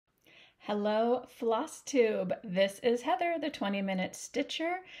Hello, Flosstube. This is Heather, the 20-minute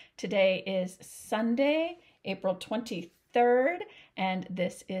stitcher. Today is Sunday, April 23rd, and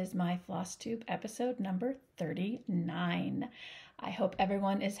this is my Flosstube episode number 39. I hope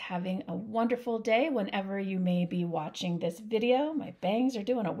everyone is having a wonderful day whenever you may be watching this video. My bangs are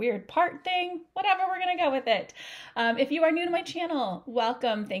doing a weird part thing. Whatever, we're going to go with it. If you are new to my channel,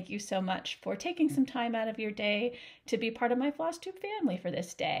 welcome. Thank you so much for taking some time out of your day to be part of my Flosstube family for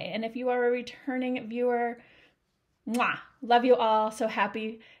this day. And if you are a returning viewer, mwah, love you all. So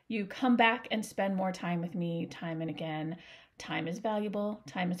happy you come back and spend more time with me time and again. Time is valuable,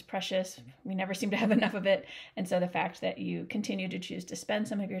 time is precious. We never seem to have enough of it. And so the fact that you continue to choose to spend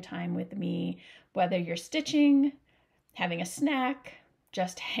some of your time with me, whether you're stitching, having a snack,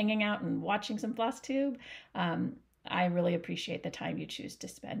 just hanging out and watching some Flosstube, I really appreciate the time you choose to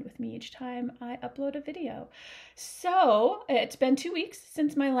spend with me each time I upload a video. So it's been 2 weeks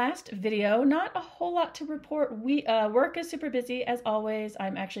since my last video. Not a whole lot to report. Work is super busy as always.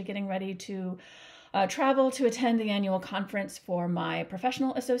 I'm actually getting ready to travel to attend the annual conference for my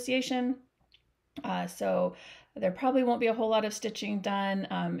professional association. So there probably won't be a whole lot of stitching done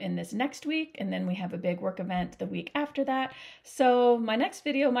in this next week, and then we have a big work event the week after that. So my next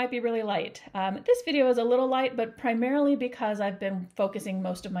video might be really light. This video is a little light, but primarily because I've been focusing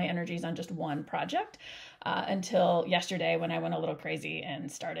most of my energies on just one project until yesterday when I went a little crazy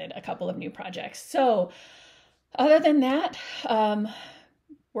and started a couple of new projects. So other than that,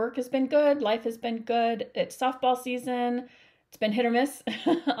 work has been good. Life has been good. It's softball season. It's been hit or miss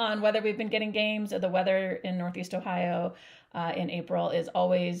on whether we've been getting games. The weather in Northeast Ohio in April is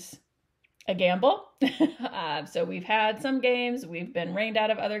always a gamble. So we've had some games. We've been rained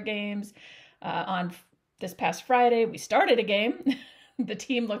out of other games. On this past Friday, we started a game. The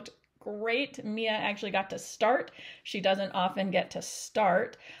team looked great. Mia actually got to start. She doesn't often get to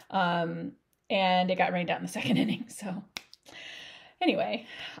start. And it got rained out in the second inning. So anyway,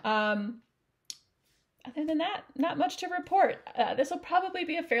 other than that, not much to report. This will probably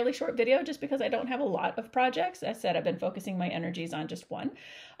be a fairly short video just because I don't have a lot of projects. As I said, I've been focusing my energies on just one.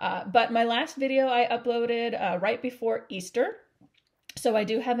 But my last video I uploaded right before Easter. So I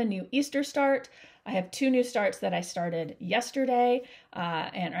do have a new Easter start. I have 2 new starts that I started yesterday,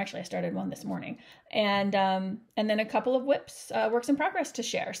 and actually I started one this morning, and then a couple of whips, works in progress to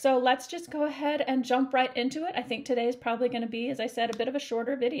share. So let's just go ahead and jump right into it. I think today is probably going to be, as I said, a bit of a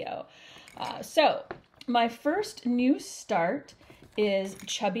shorter video. So my first new start is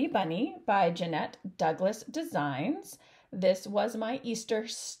Chubby Bunny by Jeannette Douglas Designs. This was my Easter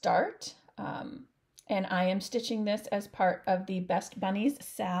start. And I am stitching this as part of the Best Bunnies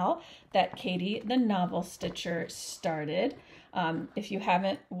Sal that Katie, the novel stitcher, started. If you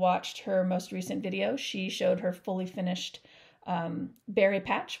haven't watched her most recent video, she showed her fully finished berry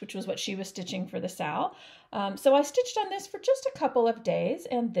patch, which was what she was stitching for the Sal. So I stitched on this for just a couple of days,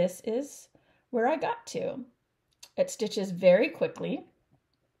 and this is where I got to. It stitches very quickly.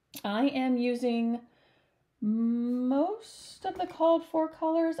 I am using most of the called for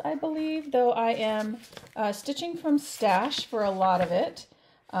colors, I believe, though I am stitching from stash for a lot of it.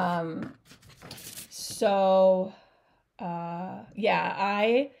 Yeah,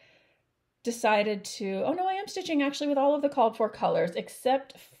 I decided to, oh no, I am stitching actually with all of the called for colors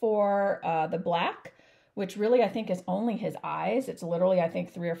except for the black, which really I think is only his eyes. It's literally, I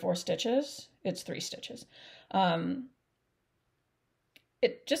think, 3 or 4 stitches. It's 3 stitches.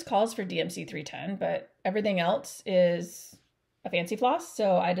 It just calls for DMC 310, but everything else is a fancy floss,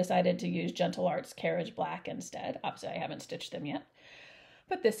 so I decided to use Gentle Arts Carriage Black instead. Obviously, I haven't stitched them yet.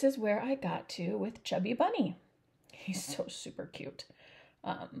 But this is where I got to with Chubby Bunny. He's so super cute.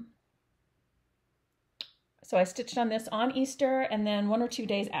 So I stitched on this on Easter and then 1 or 2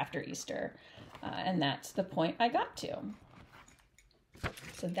 days after Easter. And that's the point I got to.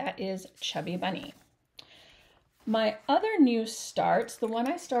 So that is Chubby Bunny. My other new starts, the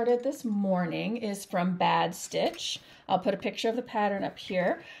one I started this morning, is from Bad Stitch. I'll put a picture of the pattern up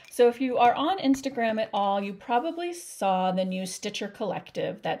here. So if you are on Instagram at all, you probably saw the new Stitcher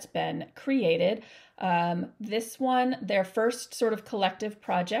Collective that's been created. This one, their first sort of collective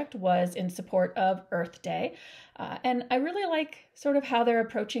project was in support of Earth Day. And I really like sort of how they're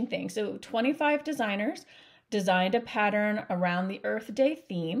approaching things. So 25 designers designed a pattern around the Earth Day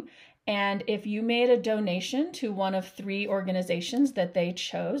theme. And if you made a donation to one of 3 organizations that they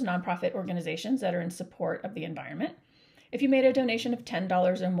chose, nonprofit organizations that are in support of the environment, if you made a donation of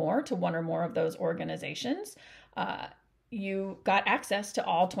 $10 or more to one or more of those organizations, you got access to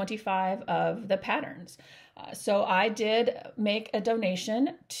all 25 of the patterns. So I did make a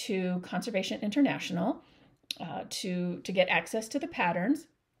donation to Conservation International to get access to the patterns.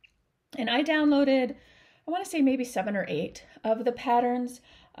 And I downloaded, I want to say maybe 7 or 8 of the patterns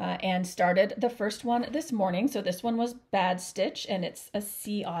and started the first one this morning. So this one was Bad Stitch, and it's a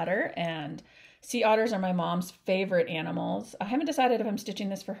sea otter, and sea otters are my mom's favorite animals. I haven't decided if I'm stitching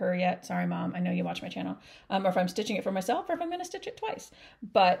this for her yet. Sorry, Mom. I know you watch my channel. Or if I'm stitching it for myself, or if I'm going to stitch it twice.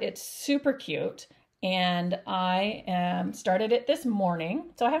 But it's super cute, and I started it this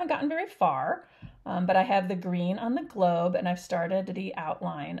morning. So I haven't gotten very far, but I have the green on the globe, and I've started the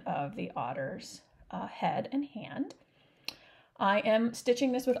outline of the otter's head and hand. I am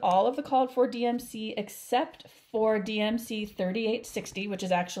stitching this with all of the called for DMC except for DMC 3860, which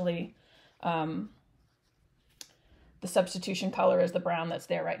is actually the substitution color is the brown that's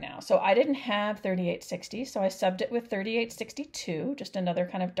there right now. So I didn't have 3860, so I subbed it with 3862, just another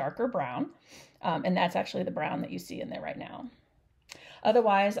kind of darker brown. And that's actually the brown that you see in there right now.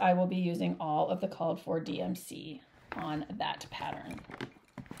 Otherwise, I will be using all of the called for DMC on that pattern.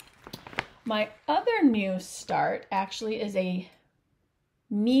 My other new start actually is a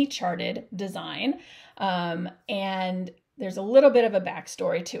me-charted design, and there's a little bit of a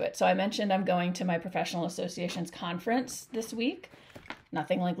backstory to it. So I mentioned I'm going to my professional association's conference this week.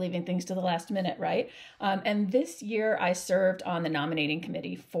 Nothing like leaving things to the last minute, right? And this year I served on the nominating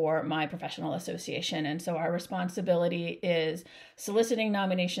committee for my professional association. And so our responsibility is soliciting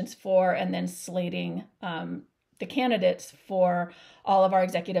nominations for and then slating the candidates for all of our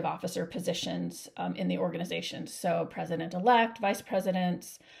executive officer positions in the organization. So president-elect, vice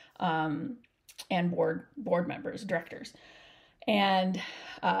presidents, and board members, directors. And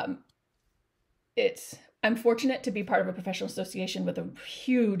I'm fortunate to be part of a professional association with a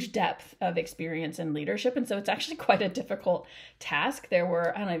huge depth of experience and leadership. And so it's actually quite a difficult task. There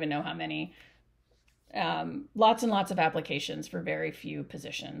were, I don't even know how many, lots and lots of applications for very few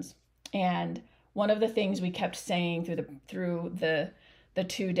positions. And one of the things we kept saying through the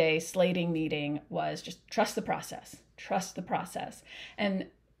 2-day slating meeting was just trust the process, trust the process. And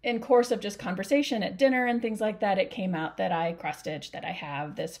in course of just conversation at dinner and things like that, it came out that I cross-stitch, that I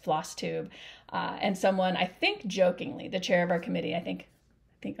have this Flosstube. And someone, I think jokingly, the chair of our committee, I think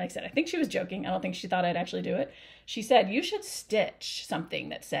like I said, I think she was joking. I don't think she thought I'd actually do it. She said, you should stitch something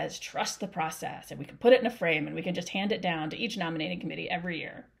that says, trust the process, and we can put it in a frame and we can just hand it down to each nominating committee every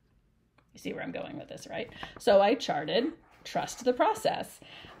year. You see where I'm going with this, right? So I charted trust the process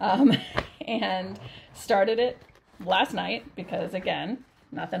and started it last night because, again,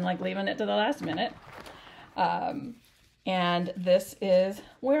 nothing like leaving it to the last minute. And this is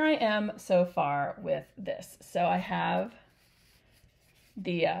where I am so far with this. So I have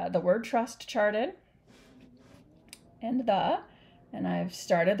the word trust charted and I've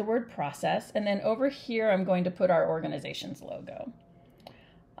started the word process. And then over here, I'm going to put our organization's logo.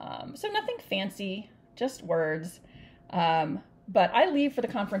 So nothing fancy, just words. But I leave for the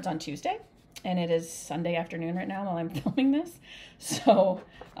conference on Tuesday, and it is Sunday afternoon right now while I'm filming this. So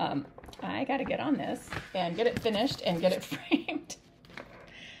I got to get on this and get it finished and get it framed.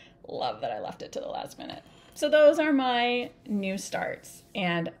 Love that I left it to the last minute. So those are my new starts.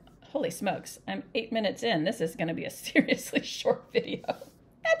 And holy smokes, I'm 8 minutes in. This is going to be a seriously short video.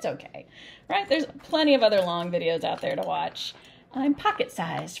 That's okay, right? There's plenty of other long videos out there to watch. I'm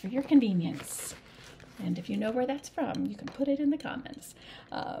pocket-sized for your convenience. And if you know where that's from, you can put it in the comments.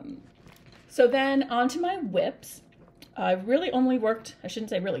 So then on to my whips. I really only worked, I shouldn't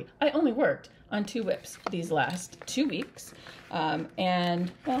say really, I only worked on 2 whips these last 2 weeks.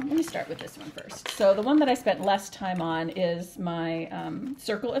 And well, let me start with this one first. So the one that I spent less time on is my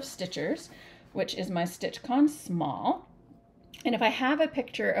Circle of Stitchers, which is my StitchCon Small. And if I have a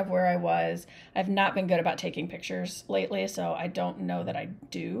picture of where I was, I've not been good about taking pictures lately, so I don't know that I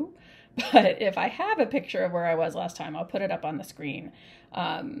do. But if I have a picture of where I was last time, I'll put it up on the screen.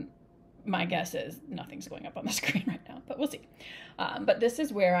 My guess is nothing's going up on the screen right now, but we'll see. But this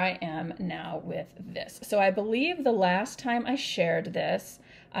is where I am now with this. So I believe the last time I shared this,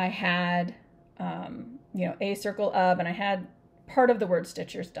 I had, a circle of, and I had part of the word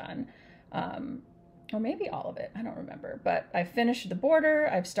stitchers done. Or maybe all of it, I don't remember, but I finished the border.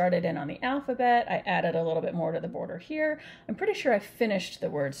 I've started in on the alphabet. I added a little bit more to the border here. I'm pretty sure I finished the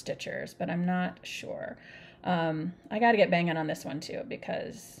word stitchers, but I'm not sure. I got to get banging on this one too,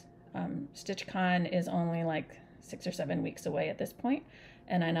 because StitchCon is only like 6 or 7 weeks away at this point,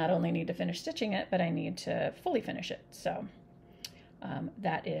 and I not only need to finish stitching it, but I need to fully finish it. So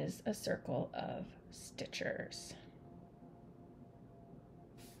that is a circle of stitchers.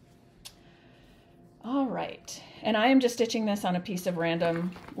 All right, and I am just stitching this on a piece of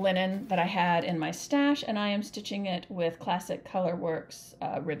random linen that I had in my stash, and I am stitching it with Classic Colorworks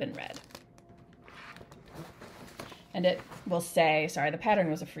Ribbon Red. and it will say, sorry, the pattern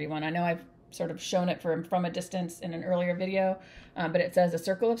was a free one. I know I've sort of shown it from a distance in an earlier video, but it says a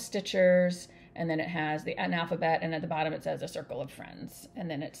circle of stitchers, and then it has an alphabet, and at the bottom it says a circle of friends.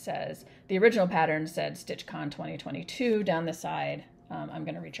 And then it says, the original pattern said StitchCon 2022 down the side. I'm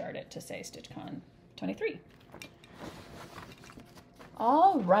going to rechart it to say StitchCon 23.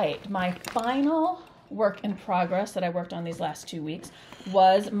 All right, my final work in progress that I worked on these last 2 weeks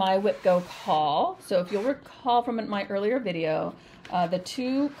was my Whip Go call. So if you'll recall from my earlier video, the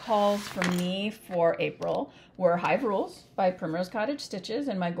 2 calls for me for April were Hive Rules by Primrose Cottage Stitches,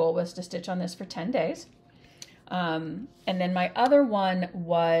 and my goal was to stitch on this for 10 days. And then my other one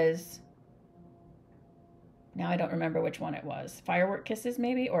was, now I don't remember which one it was, Firework Kisses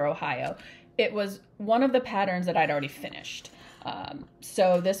maybe, or Ohio. It was one of the patterns that I'd already finished.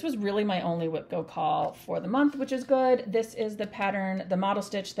 So this was really my only Whip Go call for the month, which is good. This is the pattern, the model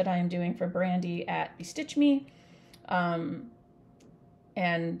stitch that I am doing for Brandy at Bestitch Me.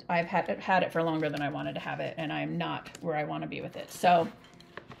 And I've had it for longer than I wanted to have it, and I'm not where I want to be with it. So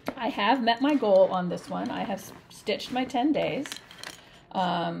I have met my goal on this one. I have stitched my 10 days. Oh,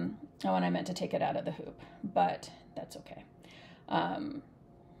 and I meant to take it out of the hoop, but that's okay.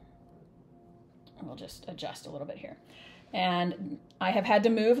 We'll just adjust a little bit here. And I have had to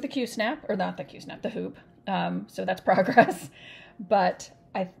move the Q-snap, or not the Q-snap, the hoop. So that's progress. But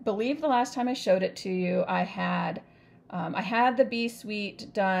I believe the last time I showed it to you, I had the bee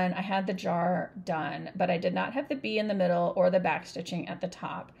suite done, I had the jar done, but I did not have the bee in the middle or the back stitching at the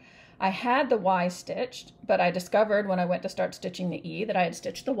top. I had the Y stitched, but I discovered when I went to start stitching the E that I had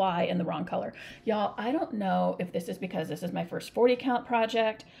stitched the Y in the wrong color. Y'all, I don't know if this is because this is my first 40 count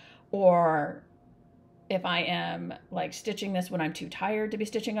project, or if I am like stitching this when I'm too tired to be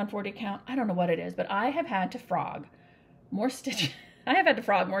stitching on 40 count. I don't know what it is, but I have had to frog more stitch. I have had to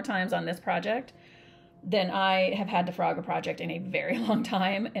frog more times on this project than I have had to frog a project in a very long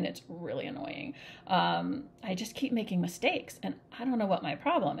time, and it's really annoying. I just keep making mistakes, and I don't know what my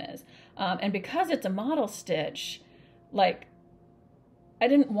problem is. And because it's a model stitch, like, I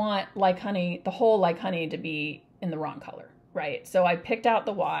didn't want Like Honey, the whole Like Honey, to be in the wrong color, right? So I picked out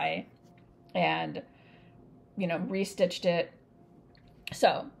the Y and, you know, restitched it.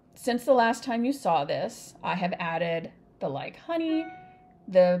 So since the last time you saw this, I have added the Like Honey,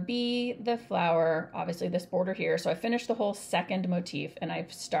 the bee, the flower, obviously this border here. So I finished the whole second motif, and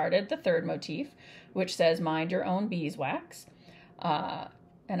I've started the third motif, which says Mind Your Own Beeswax.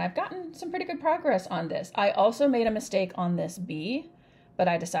 And I've gotten some pretty good progress on this. I also made a mistake on this bee, but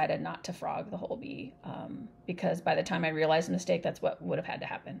I decided not to frog the whole bee, because by the time I realized the mistake, that's what would have had to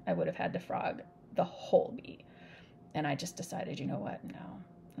happen. I would have had to frog the whole bee. And I just decided, you know what? No,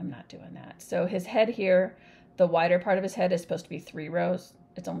 I'm not doing that. So his head here, the wider part of his head is supposed to be 3 rows.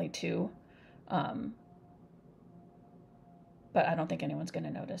 It's only 2. But I don't think anyone's going to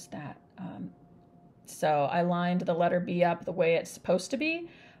notice that. So I lined the letter B up the way it's supposed to be.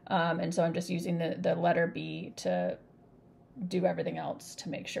 And so I'm just using the letter B to do everything else to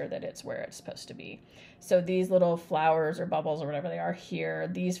make sure that it's where it's supposed to be. So these little flowers or bubbles or whatever they are here,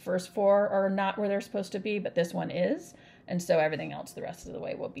 these first 4 are not where they're supposed to be, but this one is. And so everything else the rest of the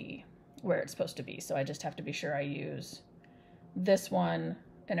way will be where it's supposed to be. So I just have to be sure I use this one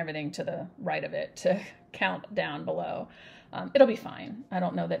and everything to the right of it to count down below. It'll be fine. I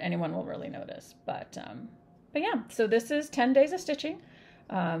don't know that anyone will really notice, but yeah, so this is 10 days of stitching.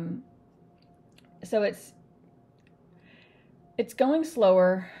 So it's going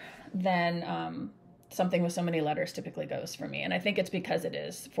slower than something with so many letters typically goes for me. And I think it's because it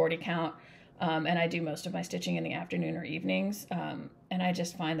is 40 count. And I do most of my stitching in the afternoon or evenings. And I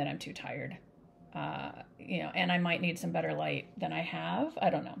just find that I'm too tired, you know, and I might need some better light than I have. I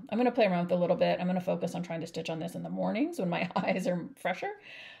don't know. I'm going to play around with it a little bit. I'm going to focus on trying to stitch on this in the mornings when my eyes are fresher.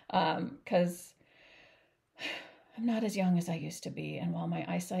 'Cause I'm not as young as I used to be. And while my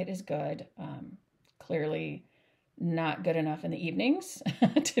eyesight is good, clearly not good enough in the evenings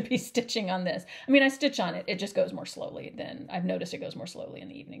to be stitching on this. I mean, I stitch on it. It just goes more slowly than I've noticed. It goes more slowly in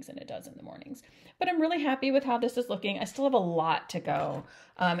the evenings than it does in the mornings. But I'm really happy with how this is looking. I still have a lot to go.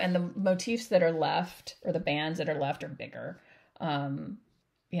 And the motifs that are left, or the bands that are left, are bigger. You know,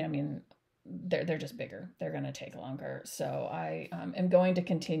 I mean, they're just bigger. They're going to take longer. So I am going to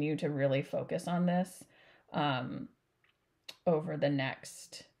continue to really focus on this over the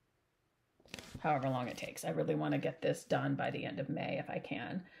next however long it takes. I really want to get this done by the end of May if I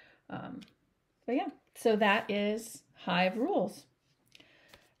can. But yeah, so that is Hive Rules.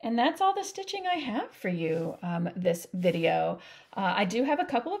 And that's all the stitching I have for you this video. I do have a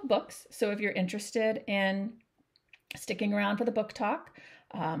couple of books, so if you're interested in sticking around for the book talk,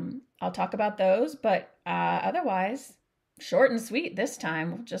 I'll talk about those, but otherwise, short and sweet this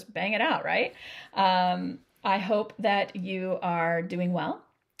time. We'll just bang it out, right? I hope that you are doing well.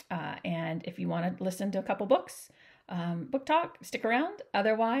 And if you want to listen to a couple books, book talk, stick around.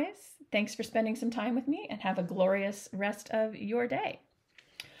 Otherwise, thanks for spending some time with me and have a glorious rest of your day.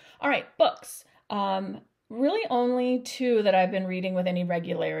 All right, books. Really only two that I've been reading with any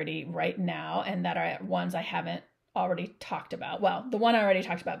regularity right now, and that are ones I haven't already talked about. Well, the one I already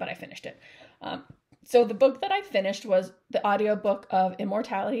talked about, but I finished it. So the book that I finished was the audiobook of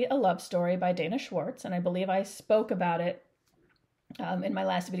Immortality, a Love Story by Dana Schwartz, and I believe I spoke about it in my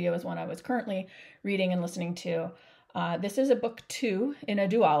last video as one I was currently reading and listening to. This is a book 2 in a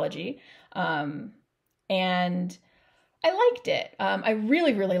duology, and I liked it. I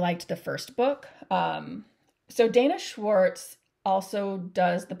really, really liked the first book. So Dana Schwartz also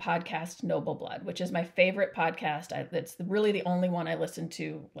does the podcast Noble Blood, which is my favorite podcast. It's really the only one I listen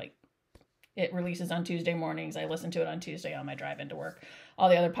to. Like, it releases on Tuesday mornings. I listen to it on Tuesday on my drive into work. All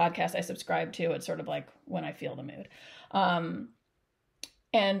the other podcasts I subscribe to, it's sort of like when I feel the mood.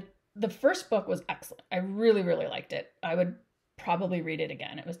 And the first book was excellent. I really, really liked it. I would probably read it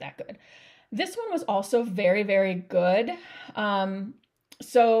again. It was that good. This one was also very, very good.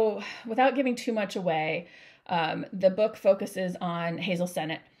 So without giving too much away, the book focuses on Hazel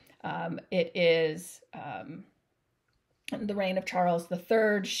Sennett. It is the reign of Charles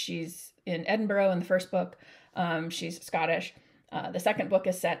III. She's in Edinburgh in the first book. She's Scottish. The second book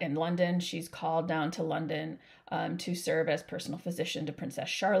is set in London. She's called down to London to serve as personal physician to Princess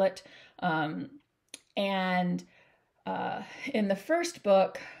Charlotte. And in the first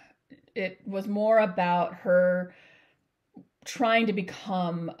book, it was more about her trying to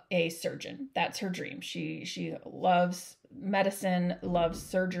become a surgeon. That's her dream. She loves medicine, loves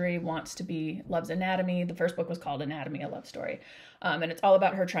surgery, loves anatomy. The first book was called Anatomy, a Love Story. And it's all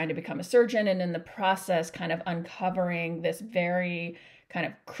about her trying to become a surgeon, and in the process kind of uncovering this very kind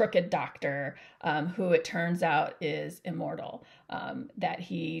of crooked doctor who it turns out is immortal, that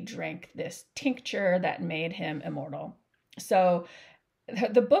he drank this tincture that made him immortal. So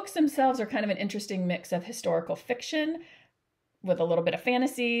the books themselves are kind of an interesting mix of historical fiction with a little bit of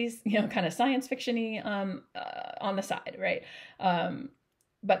fantasies, kind of science fiction-y on the side, right?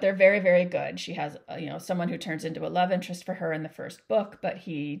 But they're very, very good. She has, someone who turns into a love interest for her in the first book, but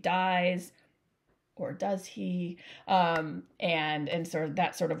he dies, or does he? And sort of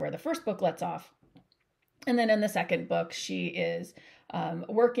that's sort of where the first book lets off. And then in the second book, she is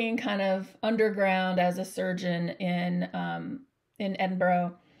working kind of underground as a surgeon in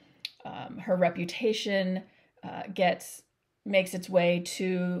Edinburgh. Her reputation makes its way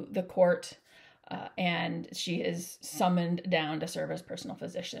to the court, and she is summoned down to serve as personal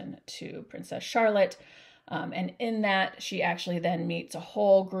physician to Princess Charlotte. And in that, she actually then meets a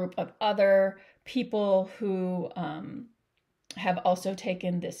whole group of other people who have also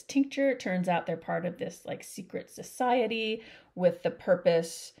taken this tincture. It turns out they're part of this like secret society with the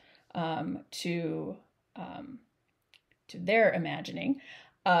purpose to their imagining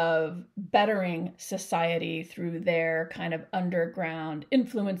of bettering society through their kind of underground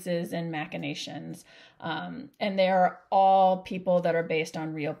influences and machinations. And they are all people that are based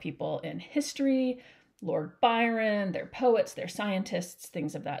on real people in history. Lord Byron, they're poets, they're scientists,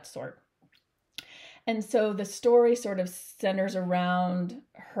 things of that sort. And so the story sort of centers around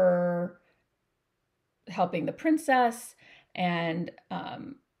her helping the princess and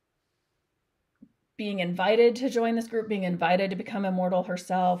being invited to join this group, being invited to become immortal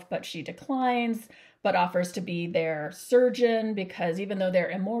herself, but she declines, but offers to be their surgeon because even though they're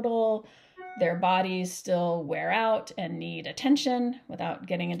immortal, their bodies still wear out and need attention, without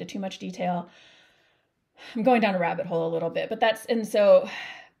getting into too much detail. I'm going down a rabbit hole a little bit, but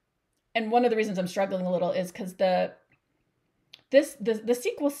and one of the reasons I'm struggling a little is because the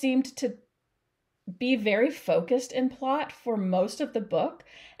sequel seemed to be very focused in plot for most of the book.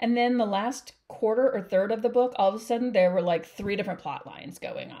 And then the last quarter or third of the book, all of a sudden there were like 3 different plot lines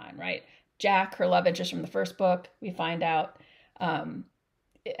going on, right? Jack, her love interest from the first book, we find out,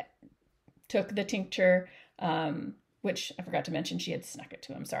 took the tincture, which I forgot to mention, she had snuck it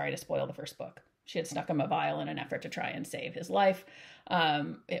to him. Sorry to spoil the first book. She had snuck him a vial in an effort to try and save his life.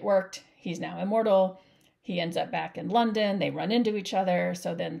 It worked. He's now immortal. He ends up back in London. They run into each other.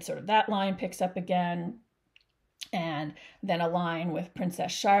 So then sort of that line picks up again. And then a line with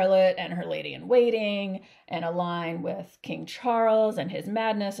Princess Charlotte and her lady-in-waiting, and a line with King Charles and his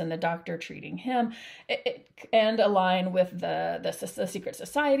madness and the doctor treating him, and a line with the secret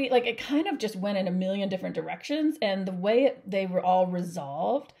society. Like, it kind of just went in a million different directions. And the way they were all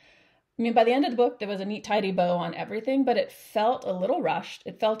resolved I mean, by the end of the book, there was a neat, tidy bow on everything, but it felt a little rushed.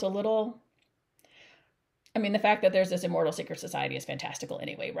 It felt a little, I mean, the fact that there's this immortal secret society is fantastical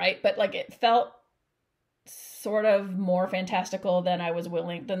anyway, right? But like it felt sort of more fantastical than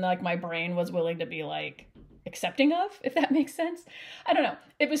like my brain was willing to be like accepting of, if that makes sense. I don't know.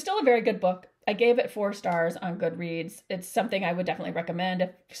 It was still a very good book. I gave it 4 stars on Goodreads. It's something I would definitely recommend if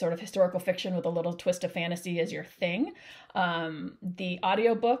sort of historical fiction with a little twist of fantasy is your thing. The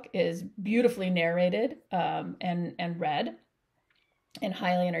audiobook is beautifully narrated and read and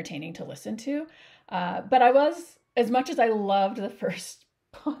highly entertaining to listen to. But I was, as much as I loved the first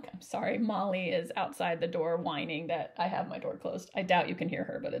book, I'm sorry, Molly is outside the door whining that I have my door closed. I doubt you can hear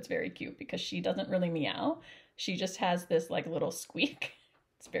her, but it's very cute because she doesn't really meow. She just has this like little squeak.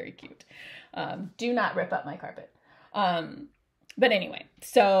 It's very cute. Do not rip up my carpet. But anyway,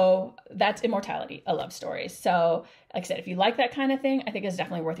 so that's Immortality, a love story. So like I said, if you like that kind of thing, I think it's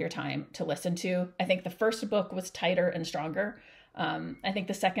definitely worth your time to listen to. I think the first book was tighter and stronger. I think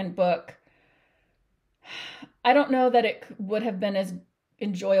the second book, I don't know that it would have been as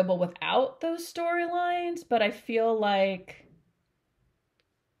enjoyable without those storylines, but I feel like,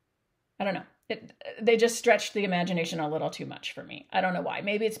 I don't know. They just stretched the imagination a little too much for me. I don't know why.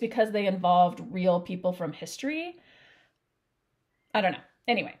 Maybe it's because they involved real people from history. I don't know.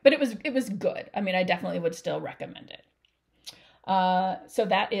 Anyway, but it was good. I mean, I definitely would still recommend it. So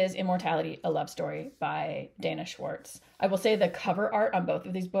that is Immortality, a love story by Dana Schwartz. I will say the cover art on both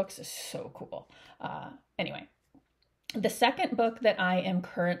of these books is so cool. Anyway, the second book that I am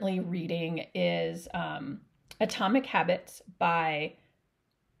currently reading is Atomic Habits by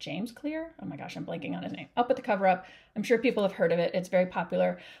James Clear. Oh my gosh, I'm blanking on his name. I'll put the cover up. I'm sure people have heard of it. It's very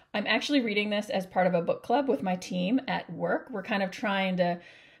popular. I'm actually reading this as part of a book club with my team at work. We're kind of trying to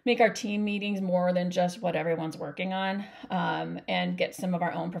make our team meetings more than just what everyone's working on, and get some of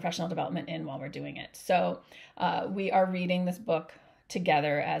our own professional development in while we're doing it. So we are reading this book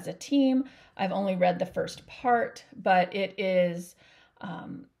together as a team. I've only read the first part, but it is,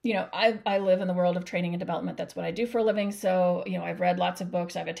 I live in the world of training and development. That's what I do for a living. So, I've read lots of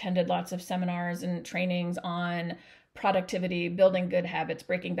books. I've attended lots of seminars and trainings on productivity, building good habits,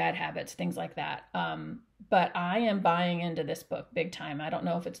 breaking bad habits, things like that. But I am buying into this book big time. I don't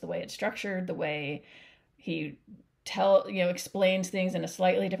know if it's the way it's structured, the way he explains things in a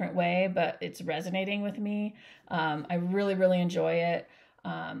slightly different way, but it's resonating with me. I really, really enjoy it.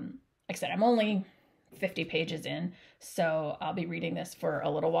 Like I said, I'm only 50 pages in, so I'll be reading this for a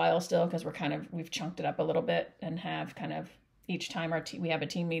little while still because we've chunked it up a little bit and have kind of each time we have a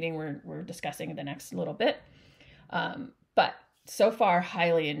team meeting, we're discussing the next little bit. But so far,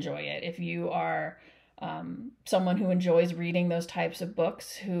 highly enjoy it. If you are someone who enjoys reading those types of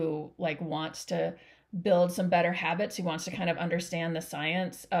books, who wants to build some better habits, who wants to kind of understand the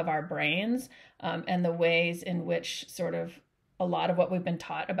science of our brains, and the ways in which sort of a lot of what we've been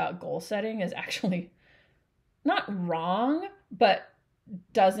taught about goal setting is actually not wrong, but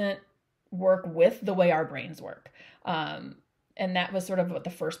doesn't work with the way our brains work. And that was sort of what the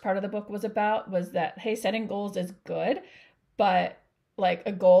first part of the book was about, was that, hey, setting goals is good, but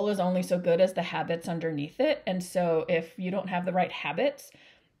a goal is only so good as the habits underneath it. And so if you don't have the right habits,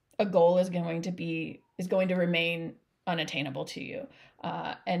 a goal is going to remain unattainable to you.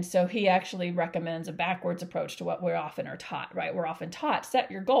 And so he actually recommends a backwards approach to what we often are taught, right? We're often taught, set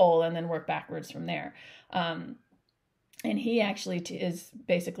your goal and then work backwards from there. And he actually is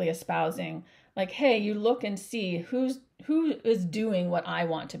basically espousing hey, you look and see who is doing what I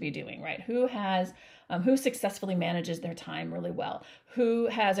want to be doing, right? Who successfully manages their time really well, who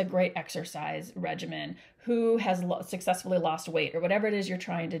has a great exercise regimen, who has successfully lost weight, or whatever it is you're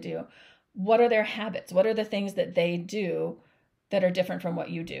trying to do. What are their habits? What are the things that they do that are different from what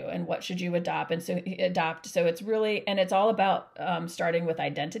you do, and what should you adopt? And so it's really, and it's all about starting with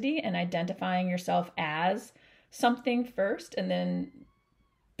identity and identifying yourself as something first, and then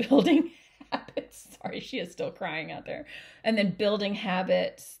building habits. Sorry, she is still crying out there. And then building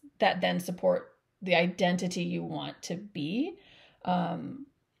habits that then support the identity you want to be. And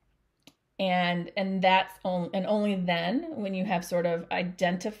only then, when you have sort of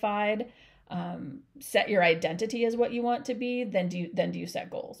identified, set your identity as what you want to be, then do you set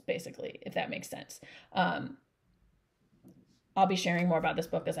goals, basically, if that makes sense. I'll be sharing more about this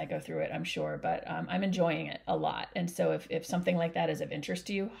book as I go through it, I'm sure, but I'm enjoying it a lot. And so if something like that is of interest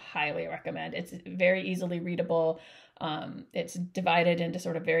to you, highly recommend. It's very easily readable. It's divided into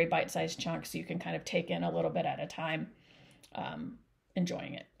sort of very bite-sized chunks, so you can kind of take in a little bit at a time.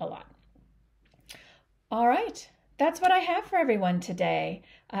 Enjoying it a lot. All right. that's what I have for everyone today.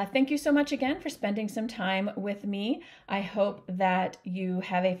 Thank you so much again for spending some time with me. I hope that you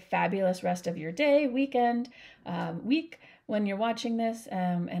have a fabulous rest of your day, weekend, week when you're watching this.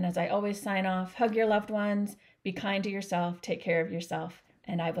 And as I always sign off, hug your loved ones, be kind to yourself, take care of yourself,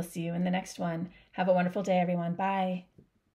 and I will see you in the next one. Have a wonderful day, everyone. Bye.